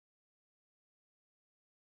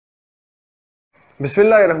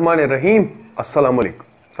Bismillahirrahmanirrahim. Assalamu alaikum.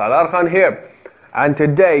 Salaar Khan here, and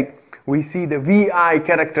today we see the VI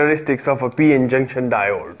characteristics of a PN junction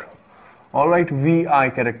diode. Alright,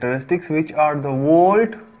 VI characteristics, which are the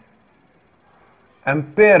volt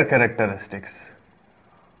ampere characteristics.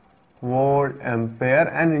 Volt ampere,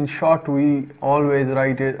 and in short we always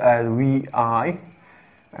write it as VI,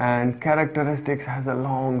 and characteristics has a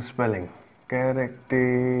long spelling.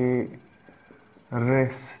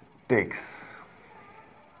 Characteristics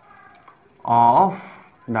of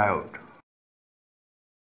diode.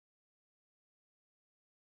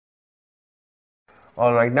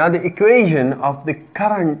 Alright, now the equation of the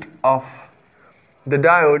current of the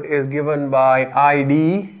diode is given by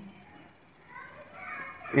ID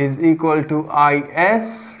is equal to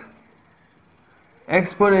IS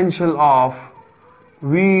exponential of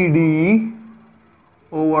VD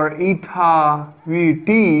over eta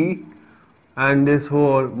VT, and this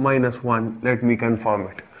whole minus 1, let me confirm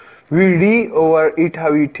it. VD over eta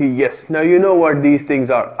VT, yes. Now you know what these things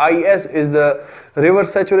are. IS is the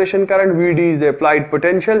reverse saturation current, VD is the applied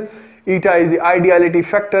potential, eta is the ideality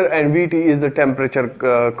factor, and VT is the temperature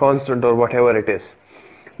constant or whatever it is.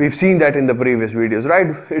 We've seen that in the previous videos,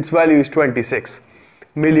 right? Its value is 26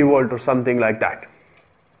 millivolt or something like that.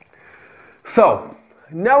 So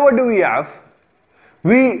now what do we have?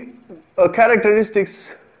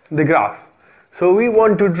 Characteristics, the graph. So we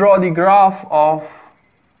want to draw the graph of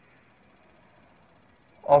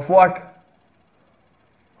what?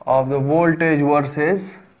 Of the voltage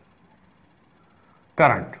versus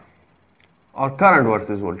current, or current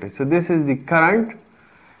versus voltage. So this is the current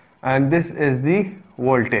and this is the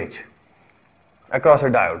voltage across a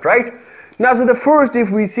diode, right? Now, so the first,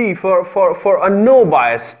 if we see for a no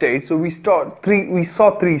bias state, so we saw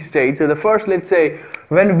three states. So the first, let's say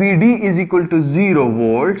when VD is equal to 0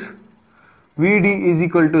 volts, VD is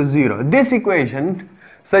equal to 0. This equation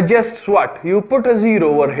suggests what? You put a 0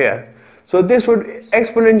 over here. So this would,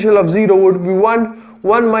 exponential of 0 would be 1,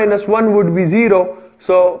 1 minus 1 would be 0.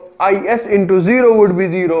 So IS into 0 would be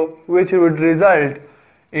 0, which would result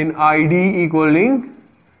in ID equaling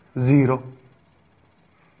 0.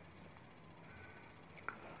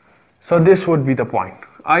 So this would be the point.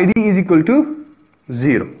 ID is equal to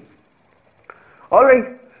 0.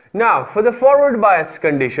 Alright, now for the forward bias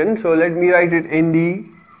condition, so let me write it in the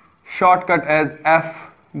shortcut as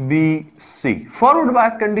FBC. Forward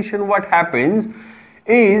bias condition, what happens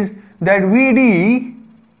is that VD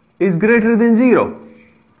is greater than 0.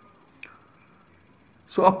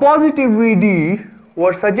 So a positive VD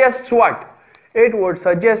would suggest what? It would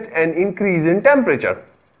suggest an increase in temperature.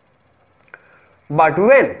 But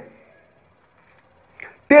when?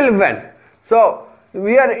 Till when? So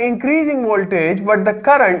we are increasing voltage, but the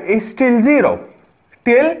current is still 0.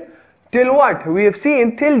 Till what? We have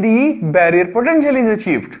seen till the barrier potential is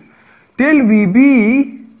achieved. Till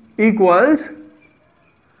VB equals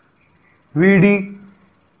VD.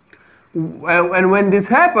 And when this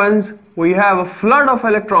happens, we have a flood of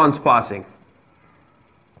electrons passing.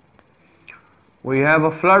 We have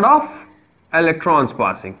a flood of electrons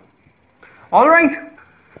passing. Alright?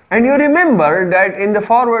 And you remember that in the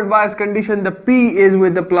forward bias condition, the P is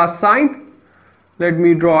with the plus sign. Let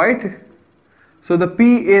me draw it. So the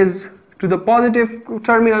P is to the positive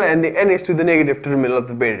terminal and the N is to the negative terminal of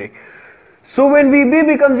the battery. So when VB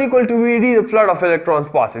becomes equal to VD, the flood of electrons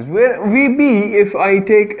passes. Where VB, if I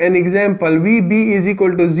take an example, VB is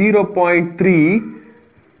equal to 0.3.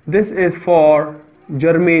 This is for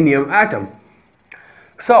germanium atom.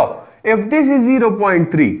 So if this is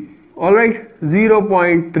 0.3, alright,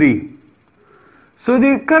 0.3. So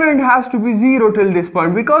the current has to be 0 till this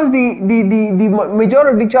point, because the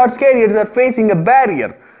majority charge carriers are facing a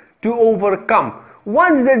barrier to overcome.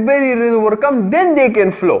 Once that barrier is overcome, then they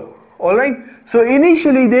can flow. Alright, so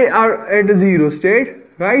initially they are at a 0 state,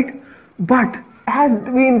 right? But as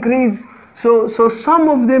we increase, so some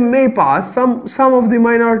of them may pass, some of the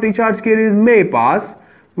minority charge carriers may pass.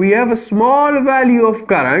 We have a small value of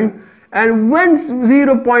current, and once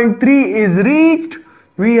 0.3 is reached,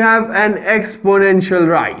 we have an exponential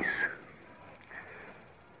rise.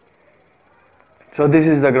 So this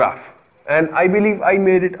is the graph, and I believe I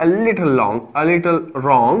made it a little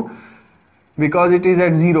wrong, because it is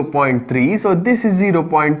at 0.3. so this is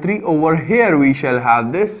 0.3. over here we shall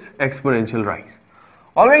have this exponential rise.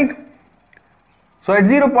 Alright, so at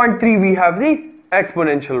 0.3 we have the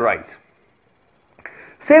exponential rise.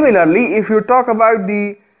 Similarly, if you talk about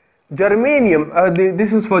the germanium,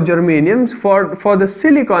 this is for germaniums, for the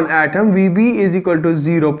silicon atom, VB is equal to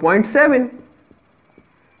 0.7.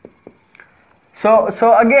 So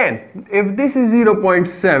again, if this is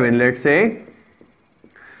 0.7, let's say,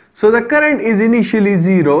 So the current is initially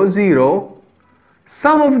 0, 0.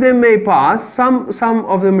 Some of them may pass, some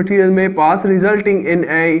of the material may pass, resulting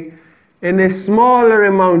in a smaller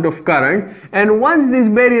amount of current, and once this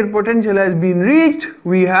barrier potential has been reached,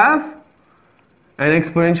 we have an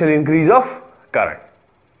exponential increase of current.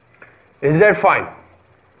 Is that fine?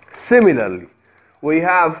 Similarly, we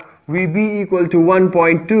have VB equal to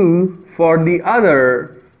 1.2 for the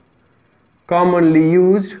other commonly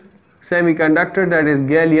used semiconductor, that is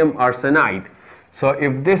gallium arsenide. So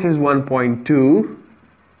if this is 1.2,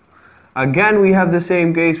 again we have the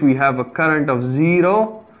same case, we have a current of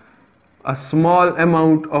 0, a small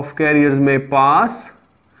amount of carriers may pass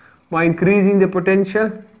by increasing the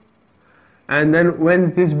potential, and then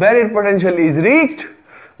when this barrier potential is reached,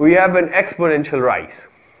 we have an exponential rise.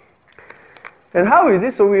 And how is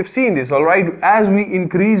this? So we have seen this, alright, as we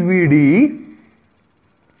increase VD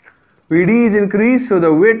is increased, so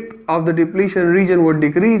the width of the depletion region would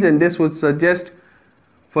decrease, and this would suggest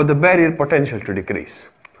for the barrier potential to decrease.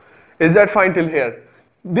 Is that fine till here?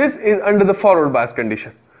 This is under the forward bias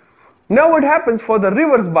condition. Now what happens for the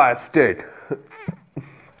reverse bias state?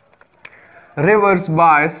 Reverse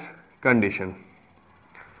bias condition.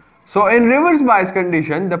 So in reverse bias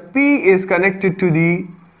condition, the P is connected to the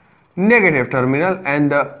negative terminal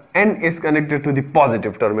and the N is connected to the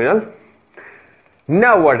positive terminal.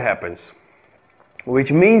 Now what happens?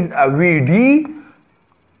 Which means a VD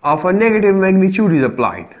of a negative magnitude is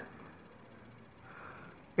applied.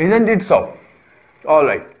 Isn't it so?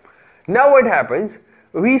 Alright. Now what happens?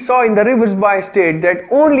 We saw in the reverse bias state that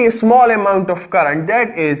only a small amount of current,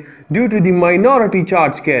 that is due to the minority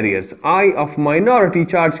charge carriers, I of minority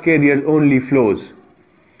charge carriers only flows.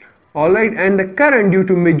 Alright, and the current due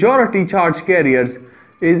to majority charge carriers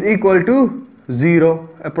is equal to 0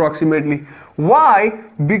 approximately. Why?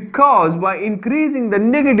 Because by increasing the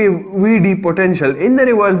negative VD potential in the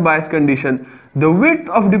reverse bias condition, the width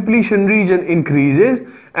of depletion region increases,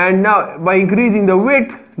 and now by increasing the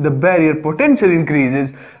width, the barrier potential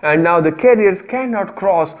increases, and now the carriers cannot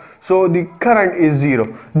cross, so the current is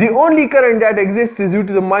 0. The only current that exists is due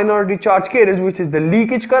to the minority charge carriers, which is the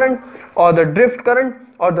leakage current or the drift current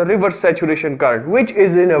or the reverse saturation current, which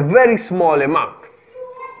is in a very small amount.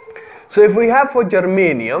 So if we have for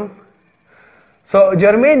germanium, so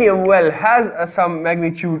germanium, well, has some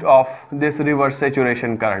magnitude of this reverse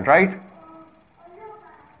saturation current, right?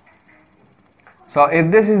 So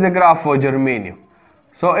if this is the graph for germanium,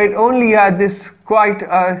 so it only had this quite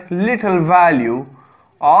a little value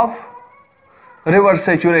of reverse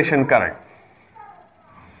saturation current.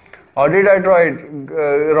 Or did I draw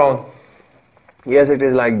it wrong? Yes, it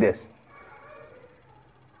is like this.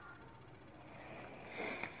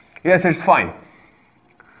 Yes, it's fine.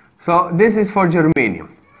 So this is for germanium.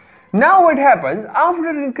 Now what happens after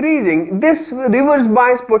increasing this reverse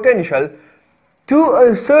bias potential to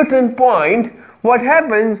a certain point, what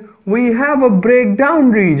happens, we have a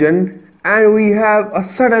breakdown region and we have a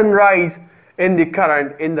sudden rise in the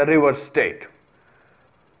current in the reverse state.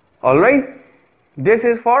 Alright, this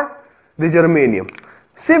is for the germanium.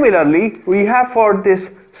 Similarly, we have for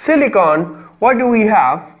this silicon, what do we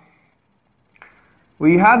have?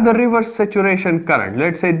 We have the reverse saturation current.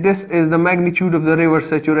 Let's say this is the magnitude of the reverse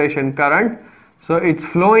saturation current. So it's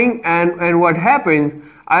flowing, and what happens,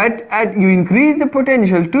 at you increase the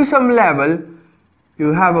potential to some level,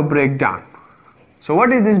 you have a breakdown. So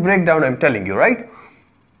what is this breakdown I'm telling you, right?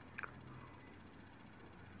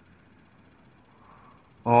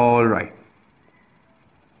 Alright.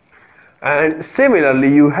 And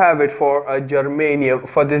similarly, you have it for a germanium,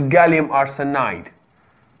 for this gallium arsenide.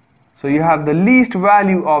 So you have the least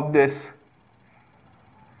value of this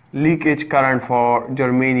leakage current for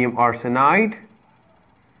germanium arsenide,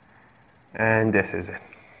 and this is it.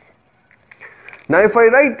 Now if I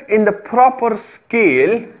write in the proper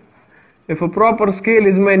scale, if a proper scale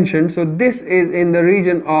is mentioned, so this is in the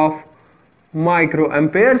region of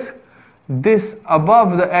microamperes, this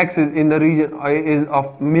above the x is in the region is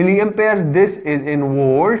of milliamperes, this is in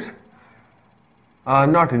volts,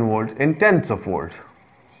 not in volts, in tenths of volts.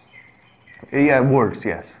 Yeah, volts,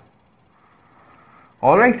 yes.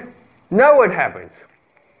 Alright, now what happens?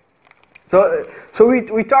 So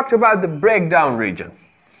we talked about the breakdown region.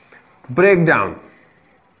 Breakdown.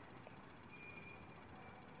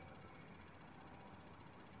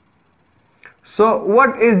 So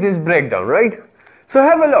what is this breakdown, right? So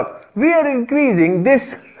have a look. We are increasing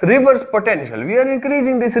this reverse potential. We are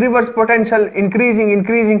increasing this reverse potential,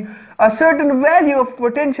 increasing. A certain value of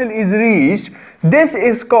potential is reached. This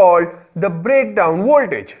is called the breakdown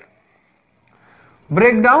voltage.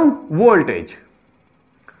 Breakdown voltage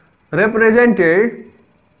represented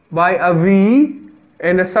by a V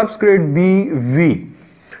and a subscript BV.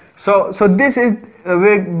 So this is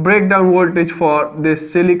a breakdown voltage for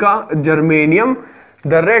this silica germanium.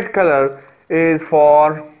 The red color is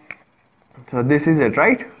for, so this is it,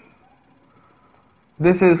 right?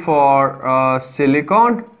 This is for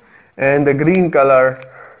silicon, and the green color,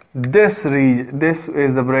 this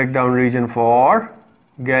is the breakdown region for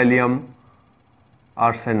gallium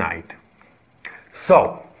arsenide.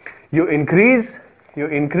 So you increase.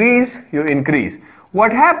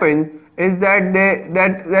 What happens is that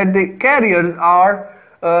the carriers are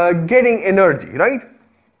getting energy, right?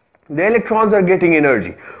 The electrons are getting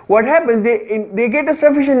energy. What happens? They get a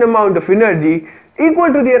sufficient amount of energy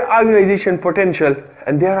equal to their ionization potential,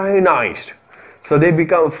 and they are ionized. So they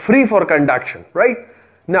become free for conduction, right?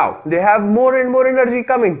 Now they have more and more energy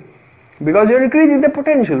coming because you're increasing the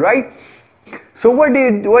potential, right? So what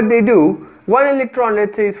they do, one electron,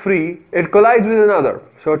 let's say, is free, it collides with another.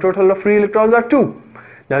 So a total of free electrons are 2.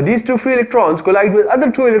 Now these 2 free electrons collide with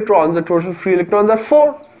other 2 electrons, the total free electrons are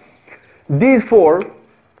 4. These 4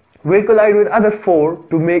 will collide with other 4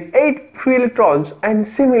 to make 8 free electrons, and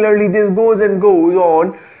similarly this goes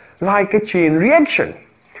on like a chain reaction.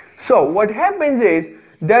 So what happens is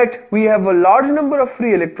that we have a large number of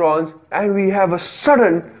free electrons, and we have a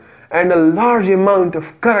sudden and a large amount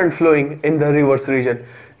of current flowing in the reverse region.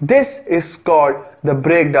 This is called the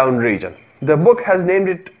breakdown region. The book has named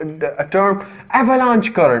it a term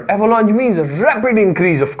avalanche current. Avalanche means a rapid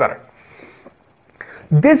increase of current.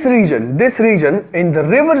 This region in the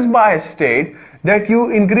reverse bias state, that you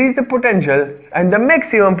increase the potential and the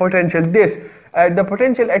maximum potential, the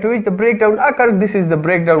potential at which the breakdown occurs, this is the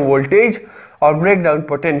breakdown voltage or breakdown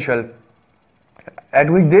potential at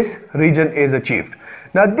which this region is achieved.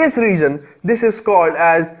 Now this region, this is called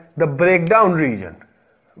as the breakdown region.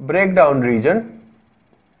 Breakdown region,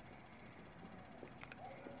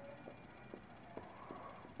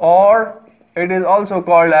 or it is also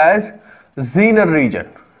called as Zener region.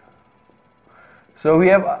 So we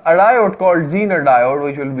have a diode called Zener diode,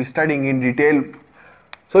 which we'll be studying in detail.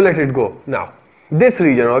 So let it go. Now this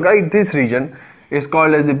region, okay, this region is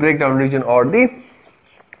called as the breakdown region or the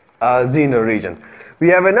Zener region. We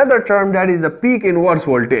have another term, that is the peak inverse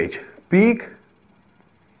voltage. Peak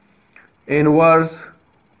inverse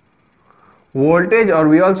voltage, or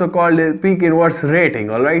we also call it peak inverse rating.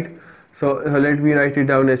 All right, so let me write it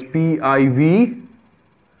down as PIV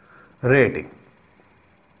rating.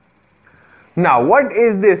 Now what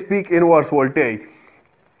is this peak inverse voltage?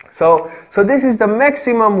 So this is the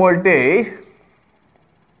maximum voltage,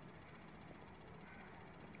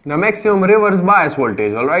 the maximum reverse bias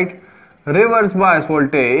voltage. All right, reverse bias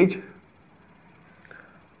voltage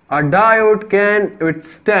a diode can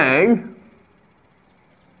withstand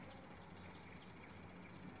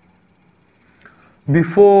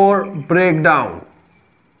before breakdown.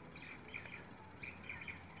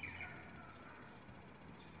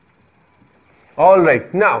 All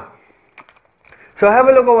right, now so have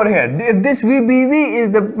a look over here. If this VBV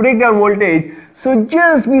is the breakdown voltage, so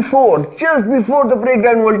just before the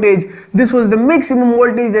breakdown voltage, this was the maximum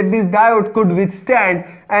voltage that this diode could withstand,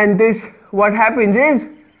 and this, what happens is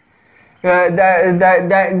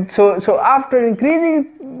so after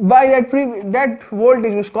increasing by that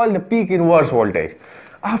voltage was called the peak inverse voltage.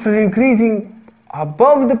 After increasing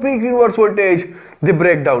above the peak inverse voltage, the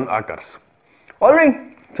breakdown occurs. All right.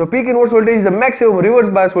 So peak inverse voltage is the maximum reverse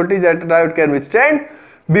bias voltage that the diode can withstand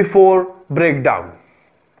before breakdown.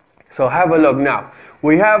 So have a look now.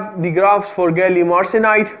 We have the graphs for gallium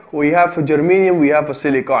arsenide, we have for germanium, we have for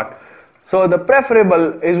silicon. So the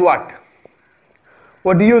preferable is what?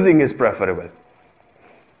 What do you think is preferable?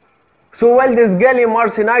 So well, this gallium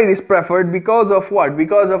arsenide is preferred because of what?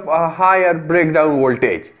 Because of a higher breakdown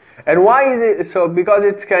voltage. And why is it so? Because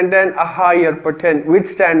it can then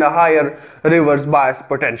withstand a higher reverse bias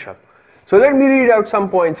potential. So let me read out some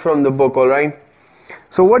points from the book. All right.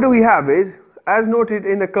 So what do we have is, as noted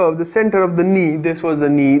in the curve, the center of the knee. This was the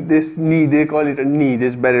knee. This knee, they call it a knee.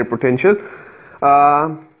 This barrier potential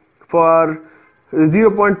for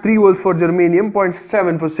 0.3 volts for germanium,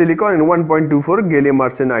 0.7 for silicon, and 1.2 for gallium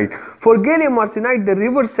arsenide. For gallium arsenide, the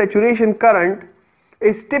reverse saturation current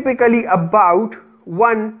is typically about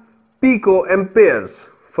 1 picoamperes.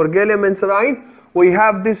 For gallium arsenide, we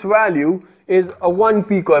have this value is a 1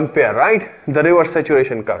 picoampere, right? The reverse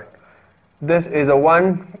saturation current. This is a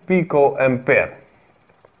 1 picoampere.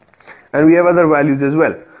 And we have other values as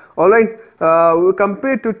well. Alright,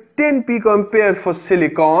 compared to 10 picoampere for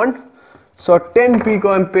silicon. So 10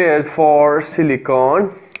 picoamperes for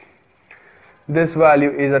silicon. This value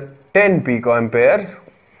is a 10 picoamperes.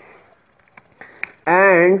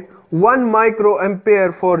 And 1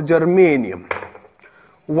 microampere for germanium.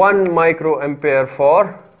 1 microampere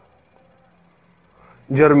for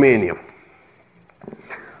germanium.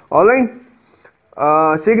 Alright,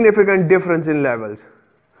 significant difference in levels.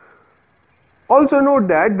 Also note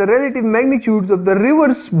that the relative magnitudes of the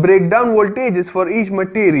reverse breakdown voltages for each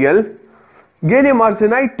material. Gallium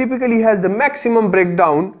arsenide typically has the maximum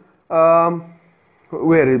breakdown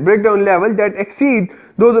breakdown level that exceed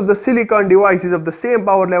those of the silicon devices of the same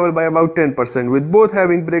power level by about 10%, with both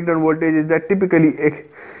having breakdown voltages that typically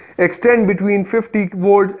extend between 50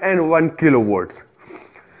 volts and 1 kilovolts.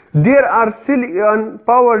 There are silicon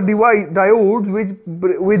power diodes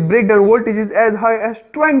with breakdown voltages as high as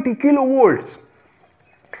 20 kilovolts.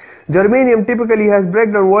 Germanium typically has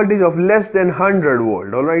breakdown voltage of less than 100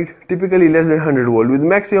 volt, alright, typically less than 100 volt, with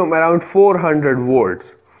maximum around 400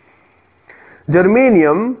 volts.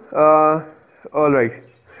 Germanium, alright,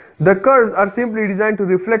 the curves are simply designed to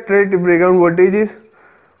reflect relative breakdown voltages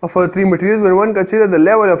of our three materials. When one considers the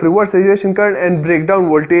level of reverse saturation current and breakdown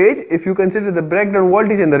voltage, if you consider the breakdown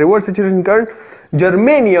voltage and the reverse saturation current,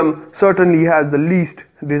 germanium certainly has the least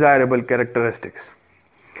desirable characteristics.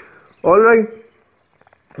 Alright,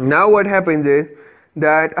 now what happens is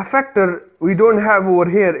that a factor we don't have over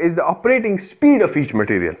here is the operating speed of each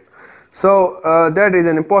material. So that is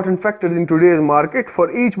an important factor in today's market.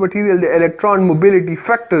 For each material, the electron mobility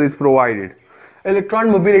factor is provided.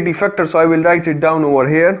 Electron mobility factor, so I will write it down over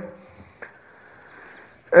here.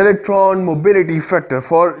 Electron mobility factor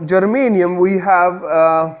for germanium we have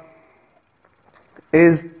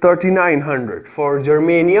is 3900. For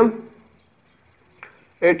germanium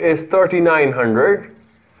it is 3900.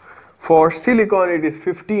 For silicon it is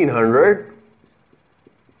 1500.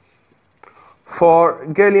 For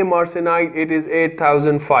gallium arsenide it is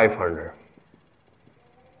 8500.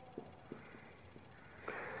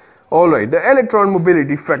 Alright, the electron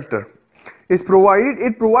mobility factor is provided.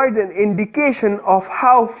 It provides an indication of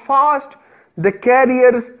how fast the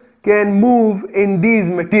carriers can move in these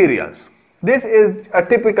materials. This is a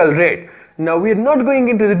typical rate. Now we are not going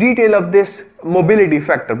into the detail of this mobility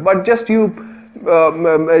factor, but just to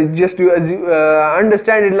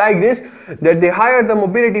understand it like this, that the higher the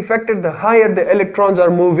mobility factor, the higher the electrons are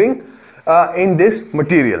moving in this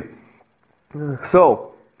material.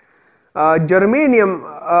 So germanium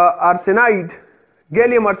arsenide,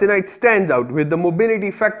 gallium arsenide stands out with the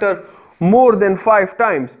mobility factor more than 5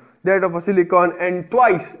 times that of a silicon and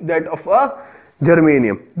twice that of a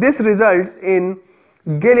germanium. This results in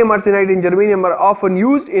gallium arsenide and germanium are often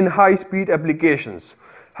used in high-speed applications.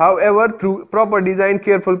 However, through proper design,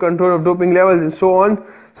 careful control of doping levels and so on,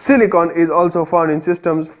 silicon is also found in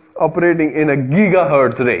systems operating in a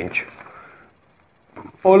gigahertz range.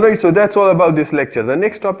 Alright, so that's all about this lecture. The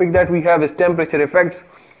next topic that we have is temperature effects,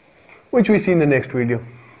 which we see in the next video.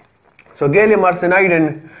 So gallium arsenide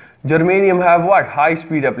and germanium have what? High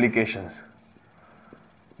speed applications.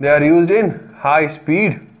 They are used in high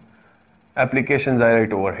speed applications, I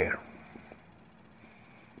write over here.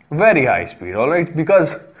 Very high speed, alright,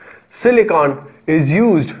 because silicon is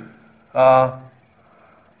used in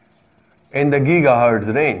the gigahertz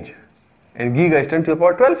range, and giga is 10 to the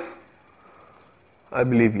power 12. I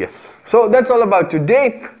believe yes. So that's all about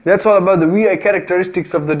today. That's all about the VI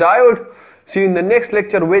characteristics of the diode. See you in the next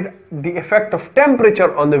lecture with the effect of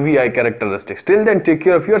temperature on the VI characteristics. Till then, take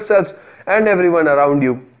care of yourselves and everyone around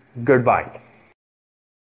you. Goodbye.